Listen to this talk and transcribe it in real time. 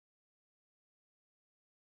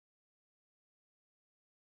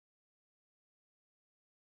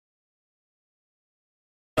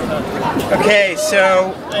Okay,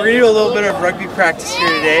 so we're going to do a little bit of rugby practice here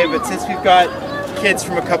today, but since we've got kids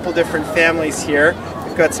from a couple different families here,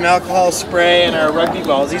 we've got some alcohol spray and our rugby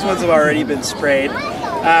balls. These ones have already been sprayed.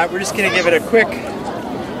 We're just going to give it a quick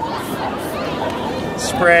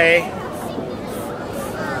spray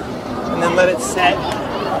and then let it set.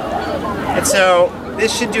 And so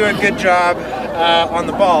this should do a good job on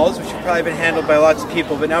the balls, which have probably been handled by lots of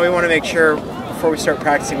people, but now we want to make sure before we start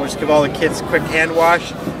practicing, we'll just give all the kids a quick hand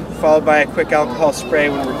wash, followed by a quick alcohol spray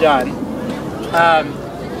when we're done.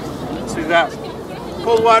 So we've got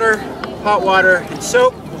cold water, hot water, and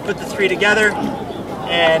soap. We'll put the three together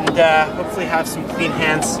and hopefully have some clean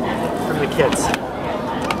hands from the kids.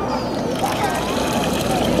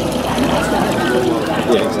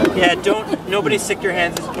 Yeah, exactly. Yeah, nobody stick your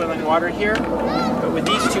hands in boiling water here, but with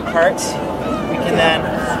these two parts, we can then,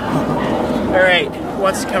 all right, who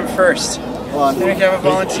wants to come first? Henry, do you have a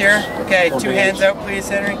volunteer? Okay, two hands out please,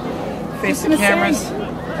 Henry. Face the cameras.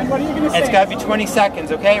 And what are you going to say? It's got to be 20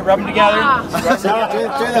 seconds, okay? Rub them together.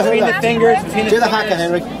 Between the fingers, between the fingers. Do the hacker,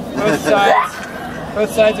 Henry. Both sides.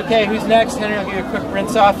 Both sides, okay, who's next? Henry, I'll give you a quick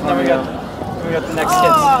rinse off, and then we got the next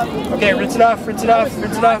kids. Okay, rinse it off, rinse it off,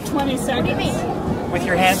 rinse it off. 20 seconds. With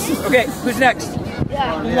your hands. Okay, who's next?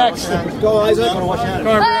 Yeah. Who's next? Go, Isaac. Come on,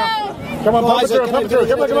 Bruno. Come on, Isaac. Come on.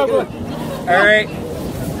 All right.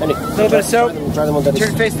 A little bit of soap.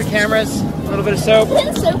 Turn face the cameras. A little bit of soap.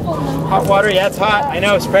 Hot water. Yeah, it's hot. I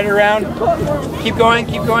know. Spread it around. Keep going.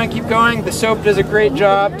 Keep going. Keep going. The soap does a great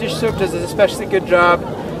job. Dish soap does an especially good job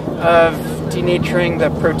of denaturing the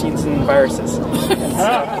proteins and viruses.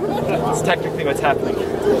 That's technically what's happening.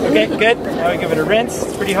 Okay, good. Now we give it a rinse.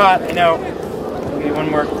 It's pretty hot. I know. Maybe one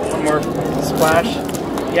more splash.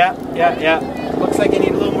 Yeah. Looks like I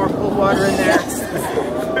need a little more cold water in there.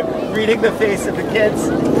 Reading the face of the kids.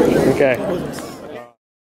 Okay.